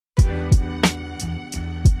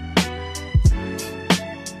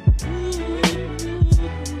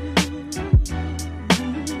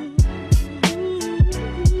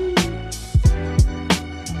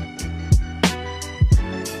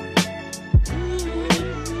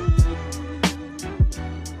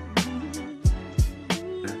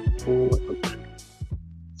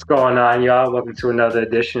Going on, y'all? Welcome to another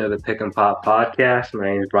edition of the Pick and Pop podcast. My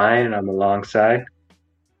name is Brian, and I'm alongside.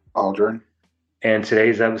 Aldrin. And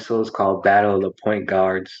today's episode is called Battle of the Point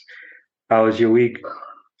Guards. How was your week?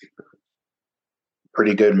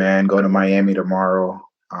 Pretty good, man. Going to Miami tomorrow.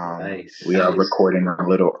 Nice. We are recording a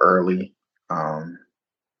little early.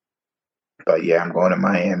 But yeah, I'm going to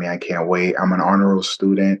Miami. I can't wait. I'm an honor roll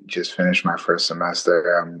student. Just finished my first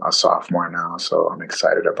semester. I'm a sophomore now, so I'm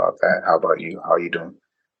excited about that. How about you? How are you doing?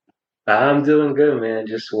 I'm doing good, man.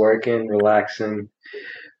 Just working, relaxing.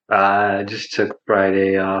 I just took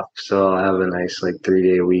Friday off, so I'll have a nice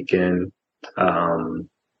 3-day weekend.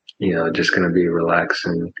 Just gonna be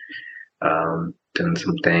relaxing, doing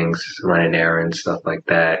some things, running errands, stuff like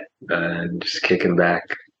that, just kicking back,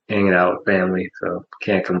 hanging out with family. So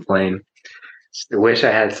can't complain. I wish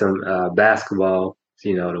I had some basketball,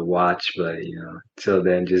 to watch, but till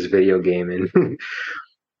then, just video gaming.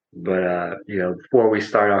 But before we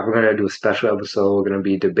start off, we're gonna do a special episode. We're gonna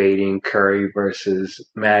be debating Curry versus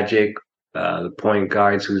Magic, the point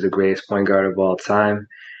guards, who's the greatest point guard of all time.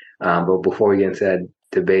 But before we get into that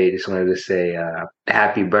debate, just wanted to say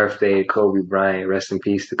happy birthday, Kobe Bryant. Rest in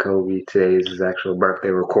peace to Kobe. Today is his actual birthday.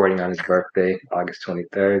 Recording on his birthday, August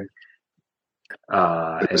 23rd.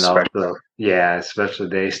 And also, yeah, special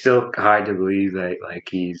day. Still hard to believe that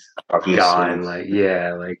he's Obviously, gone.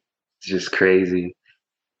 It's just crazy.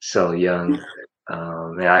 So young.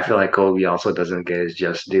 And I feel like Kobe also doesn't get his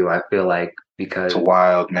just due. I feel like because it's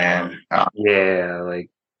wild, man. yeah,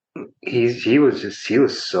 he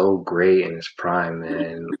was so great in his prime,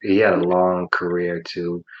 man. He had a long career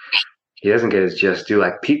too. He doesn't get his just due.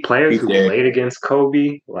 Like players who played against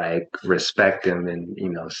Kobe, respect him and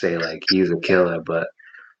say he's a killer. But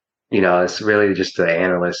it's really just the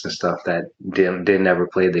analysts and stuff that didn't ever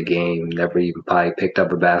play the game, never even probably picked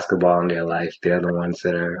up a basketball in their life. They're the ones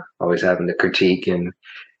that are always having to critique and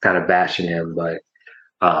kind of bashing him. But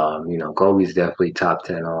Kobe's definitely top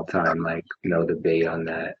 10 all time. No debate on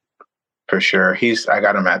that. For sure. I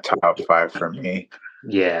got him at top 5 for me.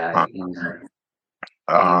 Yeah.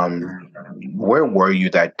 Where were you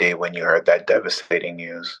that day when you heard that devastating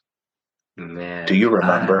news? Man, do you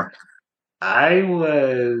remember? I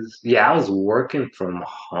was working from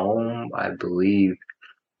home, I believe.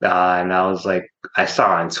 And I was I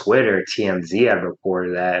saw on Twitter TMZ had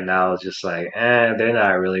reported that, and I was just they're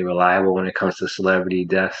not really reliable when it comes to celebrity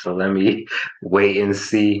death, so let me wait and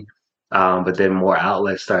see. But then more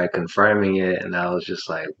outlets started confirming it, and I was just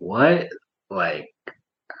what?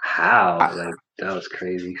 How? That was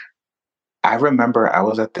crazy. I remember I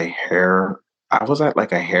was at a hair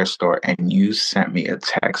store, and you sent me a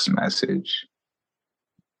text message.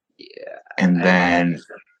 Yeah. And then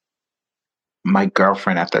my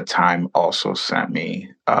girlfriend at the time also sent me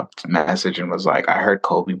a message and was like, I heard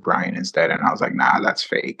Kobe Bryant instead. And I was like, nah, that's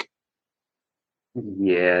fake.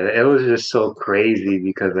 Yeah, it was just so crazy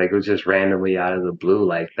because it was just randomly out of the blue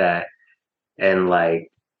like that. And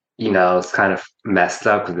it's kind of messed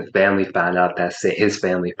up because the family found out his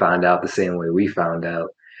family found out the same way we found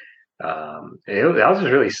out. I was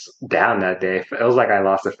just really down that day. It was like I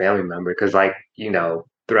lost a family member because,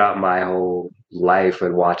 throughout my whole life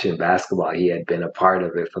and watching basketball, he had been a part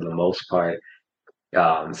of it for the most part.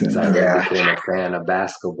 Since I really became a fan of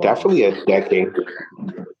basketball. Definitely a decade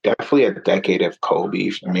of Kobe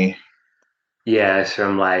for me. Yeah, so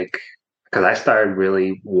I'm because I started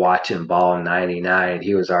really watching ball in '99.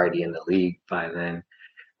 He was already in the league by then.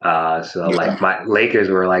 My Lakers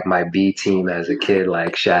were my B team as a kid,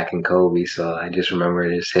 like Shaq and Kobe. So I just remember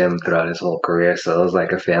just him throughout his whole career. So it was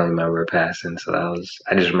like a family member passing. So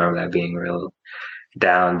I just remember that being a real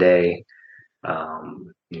down day.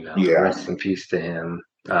 Rest in peace to him.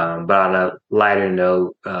 But on a lighter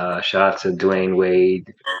note, shout out to Dwayne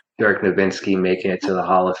Wade, Dirk Nowitzki making it to the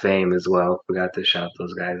Hall of Fame as well. Forgot to shout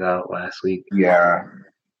those guys out last week. Yeah.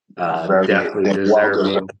 Definitely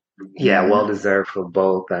deserving. Yeah, well deserved for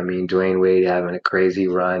both. I mean, Dwayne Wade having a crazy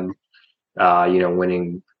run,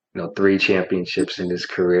 winning 3 championships in his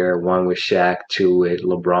career, 1 with Shaq, 2 with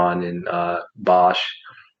LeBron and Bosh.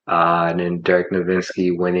 And then Dirk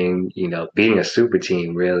Nowitzki winning, beating a super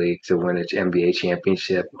team really to win an NBA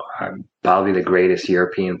championship. Probably the greatest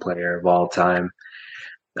European player of all time.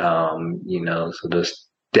 So just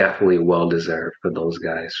definitely well deserved for those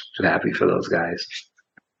guys. Happy for those guys.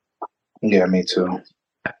 Yeah, me too.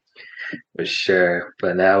 For sure.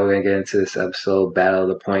 But now we're gonna get into this episode, Battle of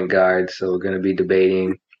the Point Guards. So we're gonna be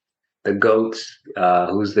debating the GOATs.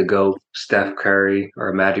 Who's the GOAT? Steph Curry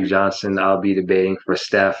or Magic Johnson? I'll be debating for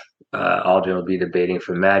Steph. Aldrin will be debating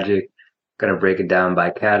for Magic. Gonna break it down by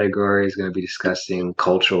categories. Gonna be discussing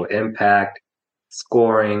cultural impact,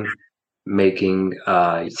 scoring, making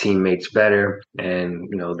your teammates better and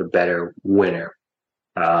the better winner.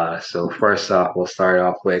 So first off, we'll start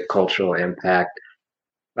off with cultural impact.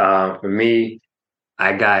 For me,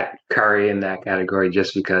 I got Curry in that category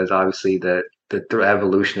just because obviously the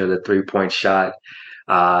evolution of the 3-point shot.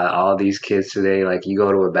 All these kids today, like you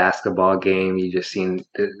go to a basketball game, you just seen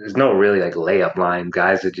there's no really like layup line.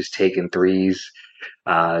 Guys are just taking threes,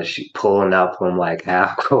 pulling up from like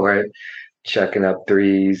half court, chucking up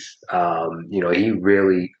threes. He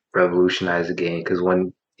really revolutionized the game because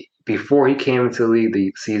when before he came into the league,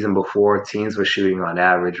 the season before, teams were shooting on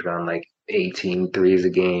average around like 18 threes a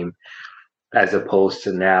game, as opposed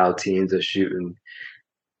to now teams are shooting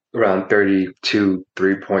around 32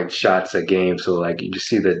 3-point shots a game. So like you just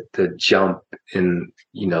see the jump in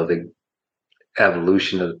the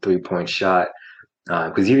evolution of the 3-point shot.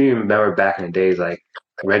 Because you even remember back in the days, like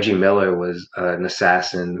Reggie Miller was an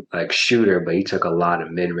assassin, like shooter, but he took a lot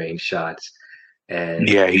of mid-range shots, and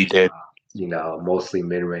Yeah, he did. mostly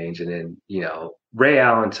mid-range. And then Ray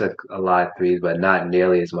Allen took a lot of threes, but not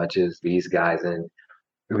nearly as much as these guys. And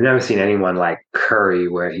we've never seen anyone like Curry,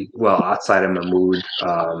 where outside of Mahmoud,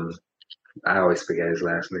 I always forget his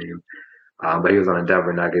last name, but he was on the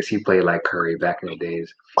Denver Nuggets. He played like Curry back in the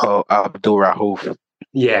days. Oh, Abdul Rahuf.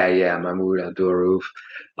 Yeah, Mahmoud Abdul-Rauf.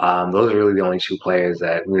 Those are really the only two players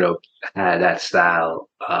that had that style.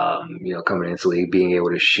 Coming into the league, being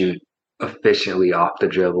able to shoot efficiently off the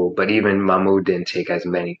dribble. But even Mahmoud didn't take as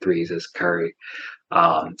many threes as Curry.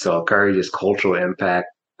 So Curry just cultural impact.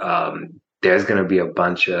 There's going to be a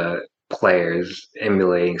bunch of players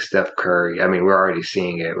emulating Steph Curry. I mean, we're already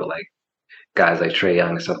seeing it with like guys like Trae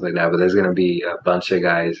Young and stuff like that. But there's going to be a bunch of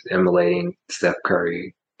guys emulating Steph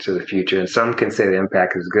Curry to the future. And some can say the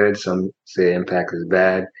impact is good, some say the impact is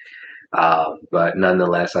bad. But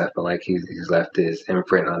nonetheless, I feel like he's left his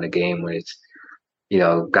imprint on the game when it's,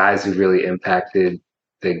 guys who really impacted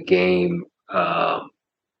the game,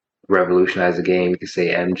 revolutionized the game. You could say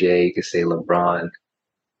MJ, you could say LeBron,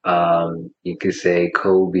 you could say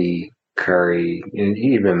Kobe, Curry, and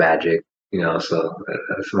even Magic. So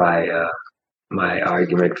that's my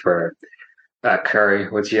argument for Curry.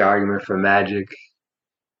 What's your argument for Magic?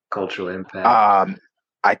 Cultural impact.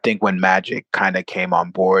 I think when Magic kind of came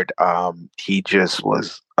on board, he just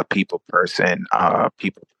was a people person,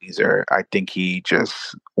 people pleaser. I think he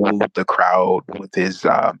just wooed the crowd with his.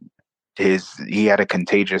 He had a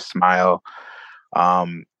contagious smile.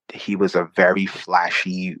 He was a very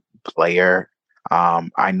flashy player.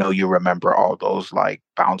 I know you remember all those like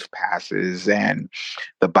bounce passes and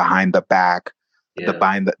the behind the back, the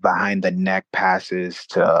Yeah. behind the neck passes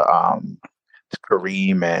to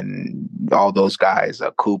Kareem and all those guys,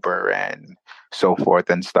 Cooper and so forth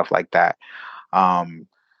and stuff like that. Um,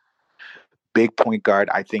 Big point guard.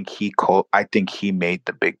 I think he made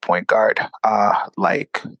the big point guard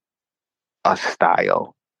like a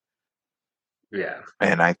style. Yeah.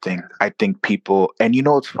 And I think people, and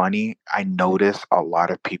it's funny, I notice a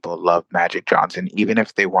lot of people love Magic Johnson, even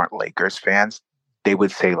if they weren't Lakers fans, they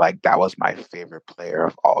would say like that was my favorite player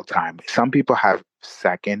of all time. Some people have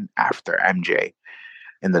second after MJ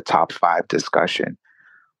in the top five discussion.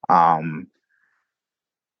 Um,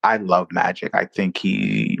 I love Magic. I think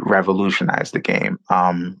he revolutionized the game.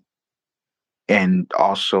 And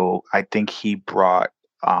also I think he brought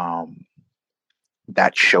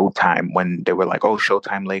that Showtime when they were like, "Oh,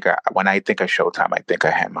 Showtime Laker." When I think of Showtime, I think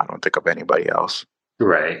of him. I don't think of anybody else.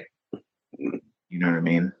 Right. You know what I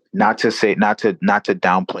mean? Not to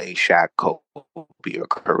downplay Shaq, Kobe, or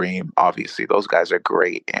Kareem. Obviously, those guys are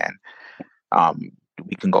great, and um,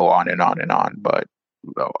 we can go on and on and on. But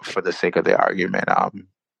for the sake of the argument,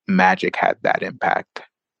 Magic had that impact.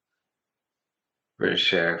 For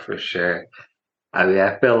sure. For sure. I mean,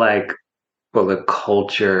 I feel like for the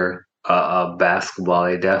culture of basketball,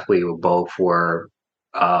 they definitely both were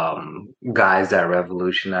guys that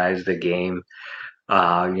revolutionized the game.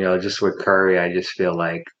 Just with Curry, I just feel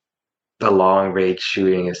like the long range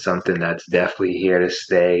shooting is something that's definitely here to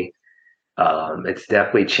stay. It's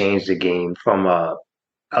definitely changed the game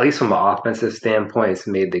at least from an offensive standpoint. It's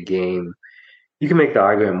made the game. You can make the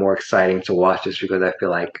argument more exciting to watch just because I feel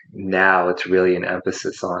like now it's really an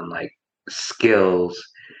emphasis on like skills.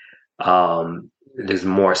 There's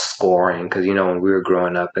more scoring because when we were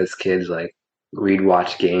growing up as kids, like we'd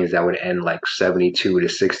watch games that would end like 72 to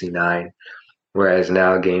 69, whereas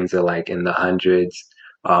now games are like in the hundreds.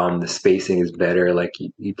 The spacing is better. Like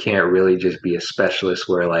you can't really just be a specialist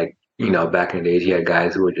where like back in the days you had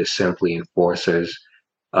guys who were just simply enforcers.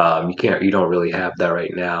 You don't really have that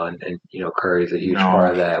right now, and Curry's a huge part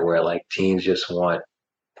No, of that where like teams just want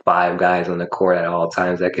five guys on the court at all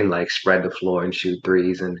times that can like spread the floor and shoot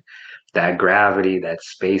threes. And that gravity, that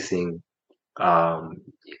spacing. Um,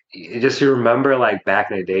 you remember like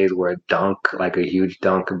back in the days where a dunk, like a huge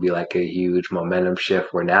dunk, could be like a huge momentum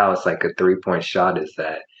shift. Where now it's like a 3 point shot is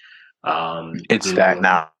that. It's You that know,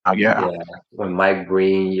 now. Yeah. yeah, when Mike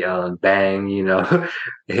Breen yelling bang,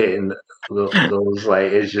 hitting those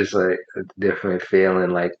like it's just like a different feeling.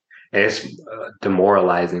 Like and it's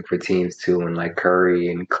demoralizing for teams too. When like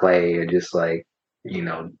Curry and Clay are just like you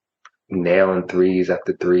know nailing threes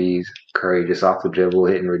after threes. Curry just off the dribble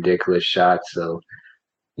hitting ridiculous shots. So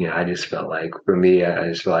I just felt like for me, I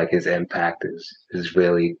just feel like his impact is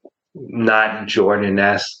really not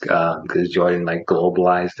Jordan-esque because Jordan like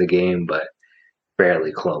globalized the game, but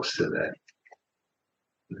fairly close to that.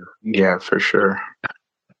 Yeah, for sure.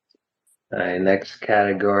 All right, next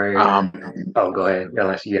category. Um, Oh, go ahead.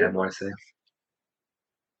 Unless you have more to say.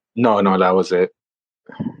 no, that was it.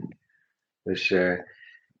 For sure.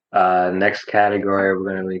 Next category we're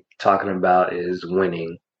going to be talking about is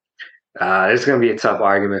winning. It's going to be a tough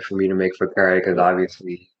argument for me to make for Curry because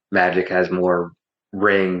obviously Magic has more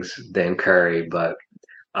rings than Curry. But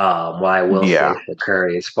what I will say Yeah. for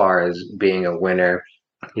Curry, as far as being a winner,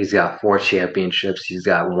 he's got 4 championships. He's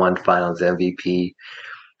got 1 Finals MVP.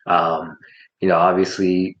 Um,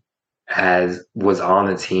 obviously was on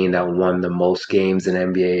the team that won the most games in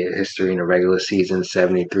NBA history in a regular season,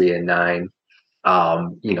 73-9.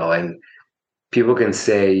 And people can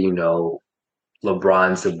say,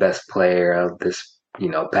 LeBron's the best player of this,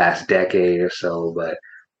 past decade or so, but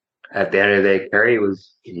at the end of the day, Curry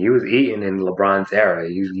was eating in LeBron's era.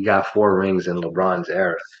 He got 4 rings in LeBron's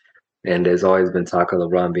era. And there's always been talk of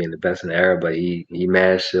LeBron being the best in the era, but he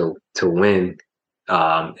managed to win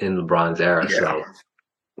in LeBron's era. Yeah. So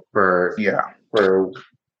for Yeah. for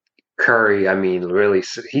Curry, I mean, really,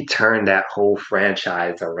 he turned that whole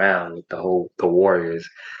franchise around with the Warriors.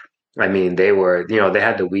 I mean, they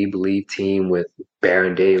had the We Believe team with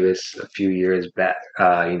Baron Davis a few years back,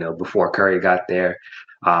 before Curry got there.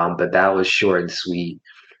 But that was short and sweet.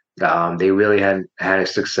 They really hadn't had a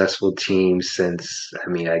successful team since, I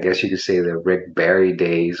mean, I guess you could say the Rick Barry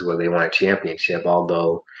days where they won a championship,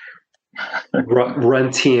 although Run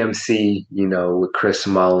TMC, with Chris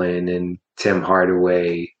Mullin and Tim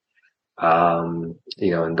Hardaway, and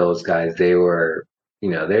those guys, they were,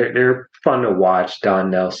 they're fun to watch.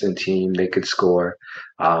 Don Nelson team, they could score.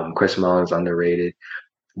 Chris Mullin's underrated,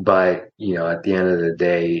 but at the end of the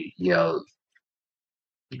day,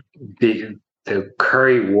 the the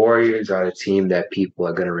Curry Warriors are a team that people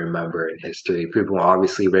are going to remember in history. People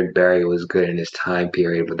obviously Rick Barry was good in his time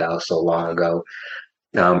period, but that was so long ago.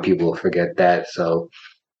 People will forget that. So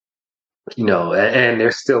and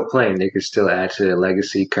they're still playing. They can still add to their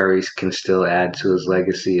legacy. Curry can still add to his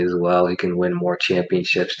legacy as well. He can win more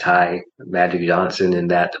championships, tie Magic Johnson in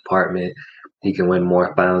that department. He can win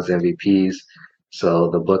more Finals MVPs.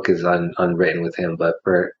 So the book is unwritten with him. But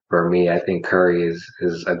for me, I think Curry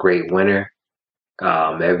is a great winner.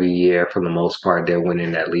 Every year, for the most part, they're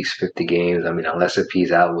winning at least 50 games. I mean, unless if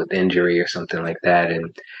he's out with injury or something like that,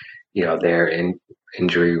 and they're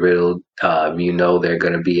injury riddled. They're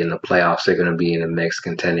going to be in the playoffs. They're going to be in the mix,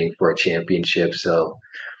 contending for a championship. So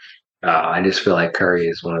I just feel like Curry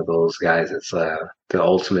is one of those guys that's the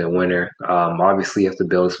ultimate winner. Obviously, you have to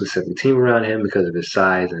build a specific team around him because of his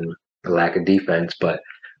size and the lack of defense. But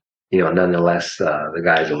nonetheless, the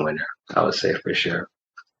guy's a winner. I would say for sure.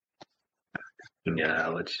 Yeah,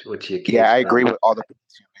 what's your case? Yeah, I agree with all the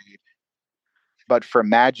points you made. But for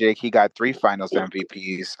Magic, he got 3 Finals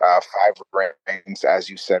MVPs, 5 rings, as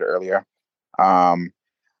you said earlier.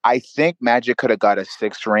 I think Magic could have got a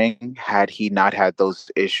 6th ring had he not had those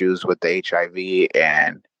issues with the HIV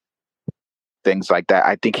and things like that.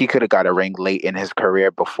 I think he could have got a ring late in his career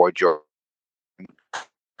before Jordan.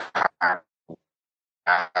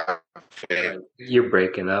 You're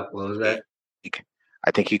breaking up. What was that? I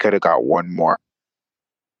think he could have got one more.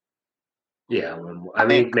 Yeah, one more. I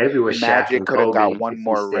mean, maybe with Shaq Magic and could have got Kobe, one if he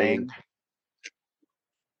more stayed. ring.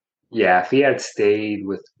 Yeah, if he had stayed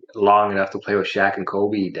with long enough to play with Shaq and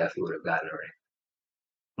Kobe, he definitely would have gotten a ring.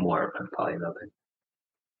 More, probably nothing.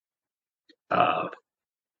 For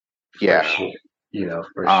Yeah. sure.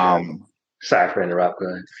 For sure. Sorry for interrupting.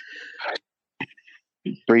 Go ahead.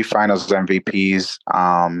 3 Finals MVPs.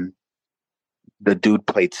 The dude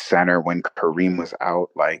played center when Kareem was out.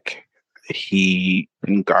 Like, he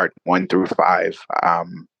can guard 1 through 5. I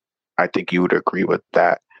think you would agree with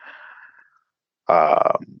that.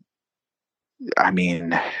 I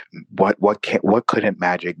mean, what couldn't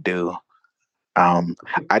Magic do? I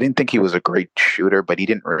didn't think he was a great shooter, but he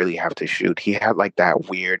didn't really have to shoot. He had like that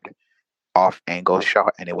weird off angle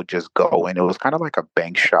shot, and it would just go in. It was kind of like a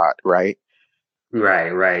bank shot, right?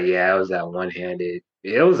 Right. Yeah, it was that one-handed.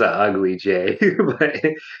 It was an ugly J, but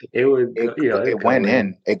it would It it it go went in.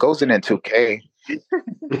 in. It goes in 2K.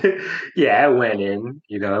 Yeah, it went in.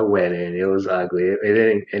 It went in. It was ugly.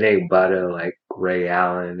 It ain't butter like Ray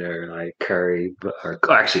Allen or like Curry, or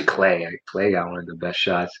actually Clay. Clay got one of the best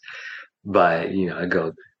shots, but it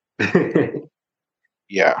goes.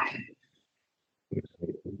 Yeah,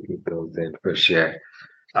 It goes in for sure.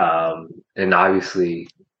 And obviously,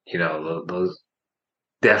 those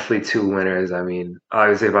definitely two winners. I mean,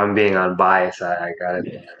 obviously, if I'm being unbiased, I gotta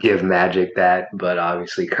give Magic that, but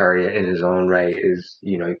obviously, Curry in his own right is,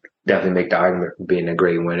 definitely make the argument for being a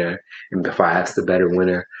great winner and perhaps the better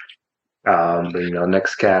winner. But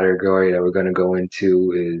next category that we're gonna go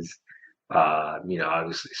into is,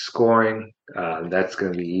 obviously scoring. That's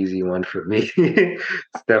gonna be an easy one for me.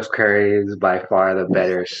 Steph Curry is by far the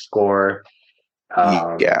better scorer.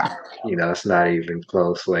 Um, yeah, it's not even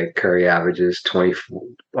close. Like Curry averages 20,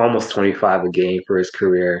 almost 25 a game for his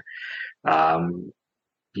career. Um,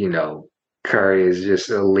 you know, Curry is just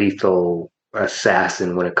a lethal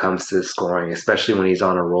assassin when it comes to scoring, especially when he's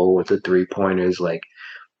on a roll with the 3 pointers. Like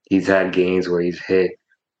he's had games where he's hit,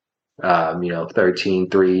 13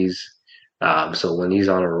 threes. So when he's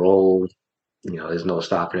on a roll, there's no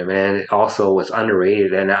stopping him. And also, what's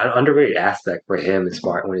underrated and an underrated aspect for him as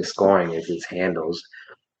far when he's scoring is his handles.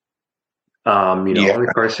 yeah, Only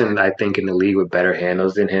person I think in the league with better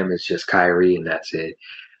handles than him is just Kyrie, and that's it.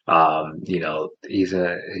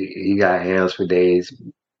 He got handles for days,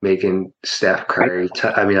 making Steph Curry.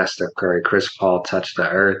 I mean, not Steph Curry, Chris Paul touch the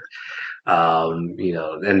earth.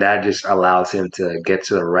 And that just allows him to get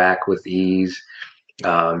to the rack with ease. He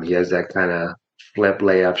has that kind of flip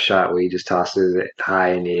layup shot where he just tosses it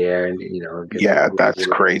high in the air and gets yeah. moves That's it in.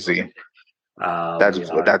 crazy. Um, you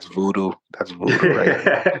know, That's voodoo. That's voodoo right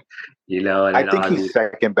there. and I then think he's obviously,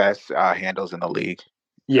 second best handles in the league.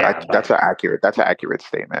 yeah, That's an accurate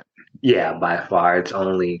statement. by far, it's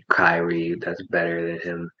only Kyrie that's better than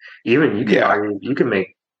him. Even Yeah, you can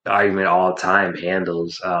make the argument all time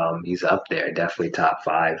handles. He's up there, definitely top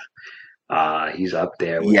five. He's up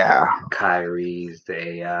there with the yeah. Kyrie's,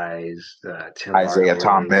 the AIs, Tim Isaiah Hardaway's,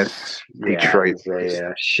 Thomas, yeah, Detroit.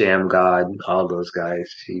 Isaiah, Sham God, all those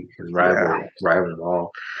guys. He can Yeah, rival them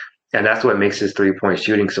all. And that's what makes his 3 point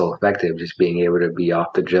shooting so effective, just being able to be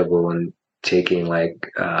off the dribble and taking like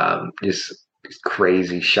just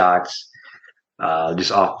crazy shots,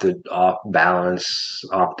 just off balance,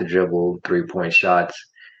 off the dribble 3 point shots,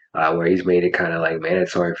 where he's made it kind of like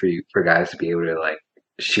mandatory for guys to be able to like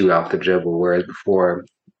shoot off the dribble. Whereas before,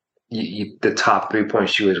 the top 3 point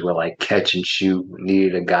shooters were like catch and shoot,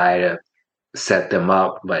 needed a guy to set them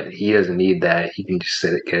up, but he doesn't need that. He can just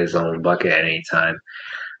get his own bucket at any time.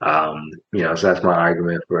 So that's my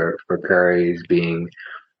argument for Curry's being,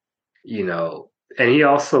 you know, and he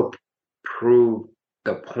also proved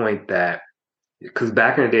the point that because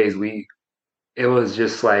back in the days it was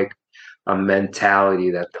just like a mentality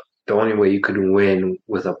that the only way you could win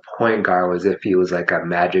with a point guard was if he was like a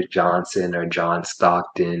Magic Johnson or John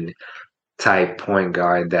Stockton type point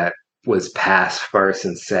guard that was pass first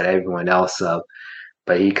and set everyone else up.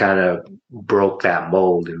 But he kind of broke that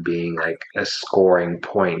mold in being like a scoring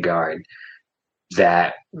point guard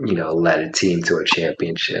that led a team to a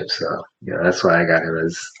championship. So that's why I got him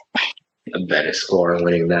as a better scorer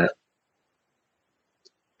winning that.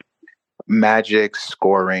 Magic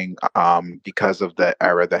scoring. Because of the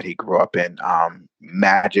era that he grew up in.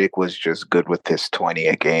 Magic was just good with his 20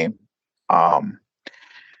 a game. Um,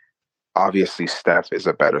 Obviously, Steph is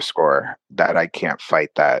a better scorer. That I can't fight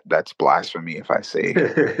that. That's blasphemy if I say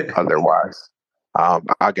otherwise. I'll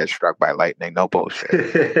get struck by lightning. No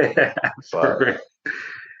bullshit. But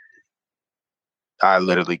I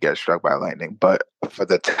literally get struck by lightning. But for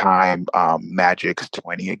the time, Magic's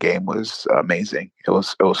 20 a game was amazing. It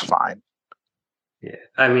was fine. Yeah,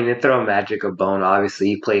 I mean, to throw Magic a bone, obviously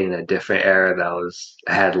he played in a different era that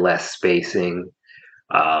had less spacing.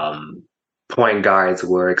 Um, Point guards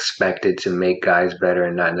were expected to make guys better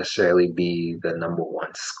and not necessarily be the number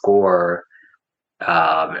one scorer.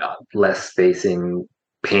 Less spacing,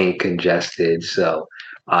 paint congested, so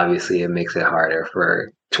obviously it makes it harder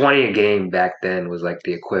for 20 a game back then was like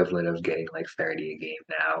the equivalent of getting like 30 a game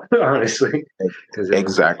now, honestly, because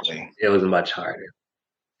Exactly. it was much harder.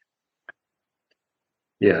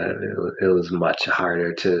 Yeah, it was much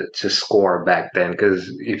harder to score back then because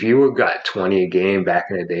if you were got 20 a game back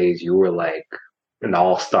in the days, you were like an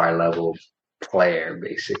all-star level player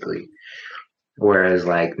basically. Whereas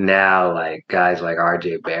like now, like guys like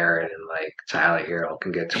RJ Barrett and like Tyler Hero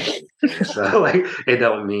can get 20 games. So like it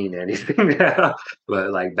don't mean anything now.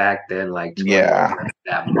 But like back then, like 20 was Yeah. like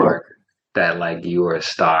that mark. that like you were a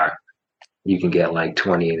star. You can get like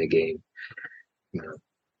 20 in a game. You know?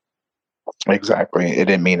 Exactly. It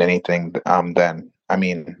didn't mean anything then. I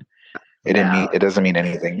mean, Now, it doesn't mean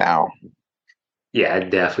anything now. yeah, it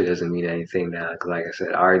definitely doesn't mean anything now. 'Cause like I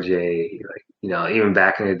said, RJ, like even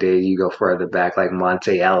back in the day, you go further back, like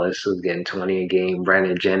Monte Ellis was getting 20 a game.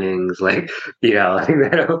 Brandon Jennings, like like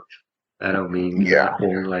that don't mean Yeah.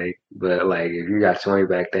 nothing. Like, but like if you got 20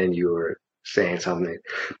 back then, you were saying something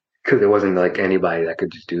because there wasn't like anybody that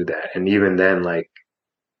could just do that. And even then, like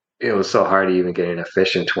it was so hard to even get an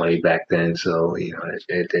efficient 20 back then. So it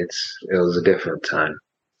was a different time.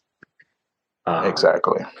 Um,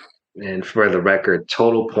 Exactly. and for the record,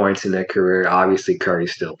 total points in their career, obviously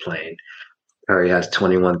Curry's still playing. Curry has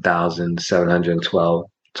 21,712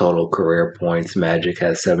 total career points. Magic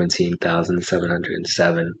has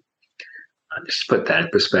 17,707. Just put that in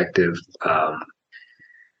perspective.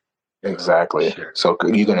 Exactly. Sure. So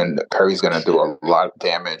Curry's gonna do a lot of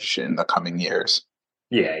damage in the coming years.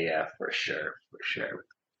 Yeah, for sure, for sure.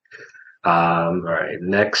 All right,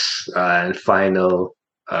 next and final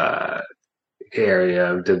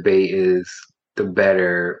area of debate is the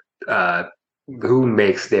better who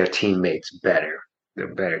makes their teammates better, the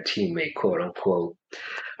better teammate, quote unquote.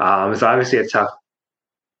 It's obviously a tough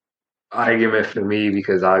argument for me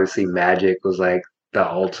because obviously Magic was like the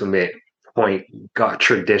ultimate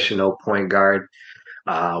traditional point guard.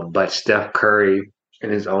 But Steph Curry, in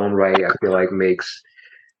his own right, I feel like makes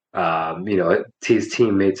his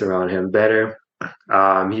teammates around him better.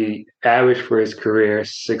 He averaged for his career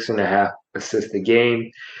 6.5 assists a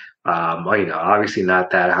game. Obviously not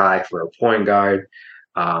that high for a point guard,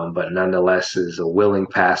 but nonetheless is a willing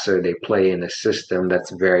passer. They play in a system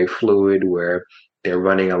that's very fluid where they're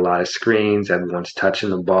running a lot of screens. Everyone's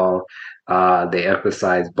touching the ball. They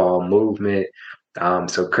emphasize ball movement.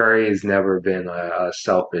 So Curry has never been a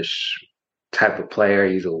selfish type of player.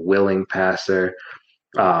 He's a willing passer.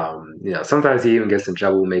 Sometimes he even gets in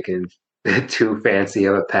trouble making too fancy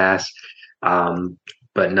of a pass. Um,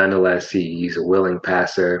 but nonetheless, he's a willing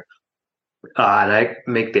passer. And I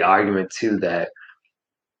make the argument too that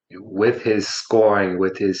with his scoring,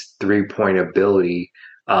 with his 3-point ability,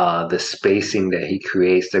 the spacing that he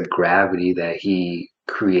creates, the gravity that he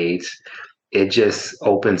creates, it just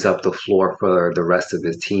opens up the floor for the rest of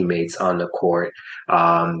his teammates on the court.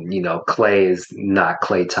 Clay is not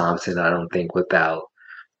Clay Thompson, I don't think, without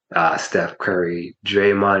Steph Curry.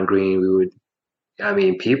 Draymond Green,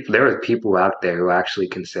 there were people out there who actually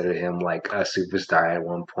considered him like a superstar at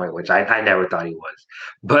one point, which I never thought he was.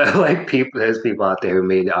 But like there's people out there who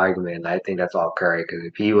made the argument, and I think that's all Curry. Because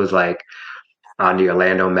if he was like on the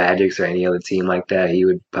Orlando Magics or any other team like that, he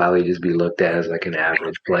would probably just be looked at as like an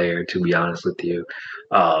average player, to be honest with you.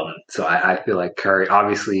 So I feel like Curry,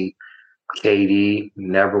 obviously, KD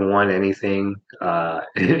never won anything,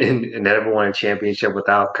 and never won a championship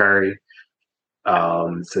without Curry.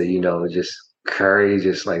 Just Curry,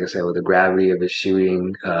 just like I said, with the gravity of his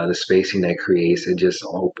shooting, the spacing that creates, it just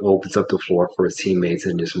opens up the floor for his teammates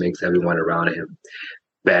and just makes everyone around him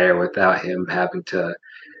better without him having to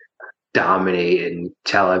dominate and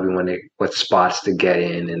tell everyone what spots to get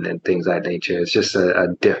in and then things like that nature. It's just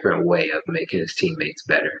a different way of making his teammates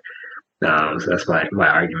better. So that's my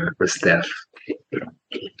argument for Steph.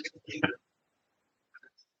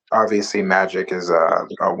 Obviously, Magic is a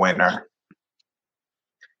winner.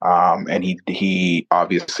 And he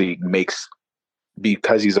obviously makes,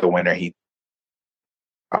 because he's a winner,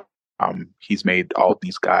 he's made all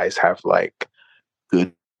these guys have like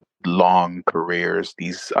good long careers.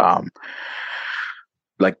 These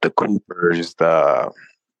like the Coopers, the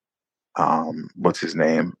what's his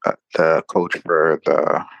name, the coach for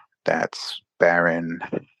that's Byron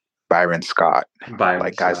Scott,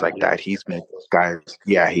 like guys Scott, like that. He's made those guys.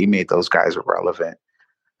 Yeah, he made those guys relevant.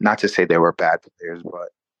 Not to say they were bad players, but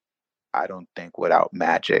I don't think without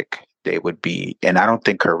Magic they would be, and I don't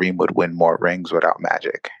think Kareem would win more rings without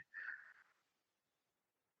Magic.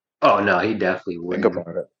 Oh no, he definitely Think wouldn't.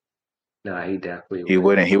 about it. No, he definitely He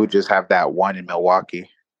wouldn't. He would just have that one in Milwaukee.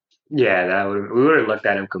 Yeah, we would have looked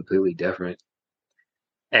at him completely different.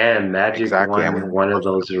 And Magic Exactly. And won one of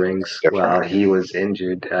those rings while he was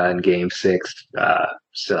injured in Game 6.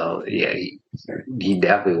 So yeah, he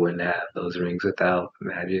definitely wouldn't have those rings without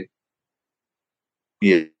Magic.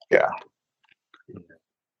 Yeah.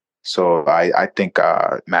 So I think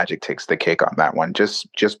Magic takes the cake on that one, just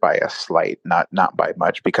by a slight, not by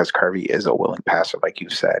much, because Curry is a willing passer, like you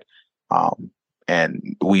said,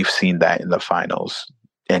 and we've seen that in the finals,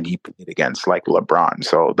 and he played against like LeBron,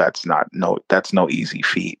 so that's no easy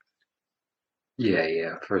feat.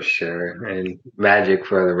 Yeah, for sure. And Magic,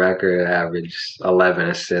 for the record, averaged 11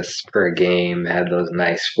 assists per game, had those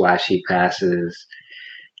nice flashy passes.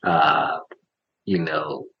 Uh, you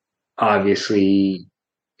know, obviously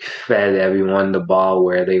fed everyone the ball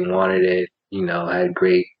where they wanted it. Had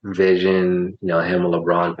great vision. Him and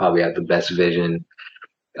LeBron probably have the best vision,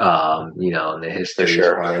 in the For history as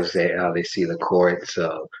sure. far as how they see the court.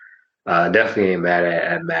 So definitely ain't mad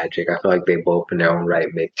at Magic. I feel like they both in their own right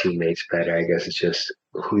make teammates better. I guess it's just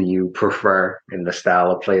who you prefer and the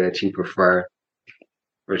style of play that you prefer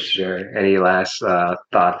for sure. Any last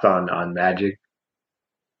thoughts on Magic?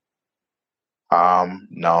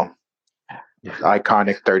 No.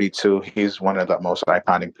 Iconic 32. He's one of the most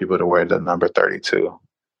iconic people to wear the number 32.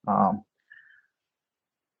 Um,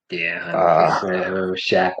 Yeah, uh, 100%. I remember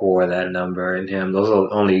Shaq wore that number and him. Those are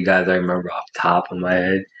the only guys I remember off the top of my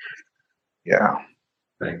head. yeah.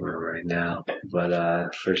 I remember right now.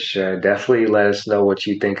 But for sure, definitely let us know what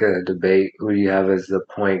you think of the debate. Who do you have as the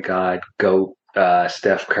point guard, GOAT,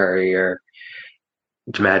 Steph Curry or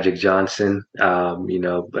Magic Johnson? But I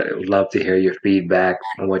would love to hear your feedback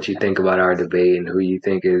on what you think about our debate and who you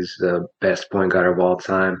think is the best point guard of all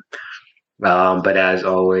time. But as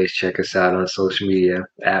always, check us out on social media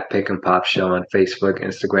at Pick and Pop Show on Facebook,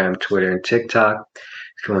 Instagram, Twitter, and TikTok.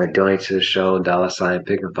 If you want to donate to the show, $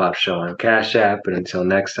 Pick and Pop Show on Cash App. But until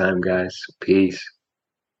next time, guys, peace.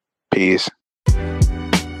 Peace.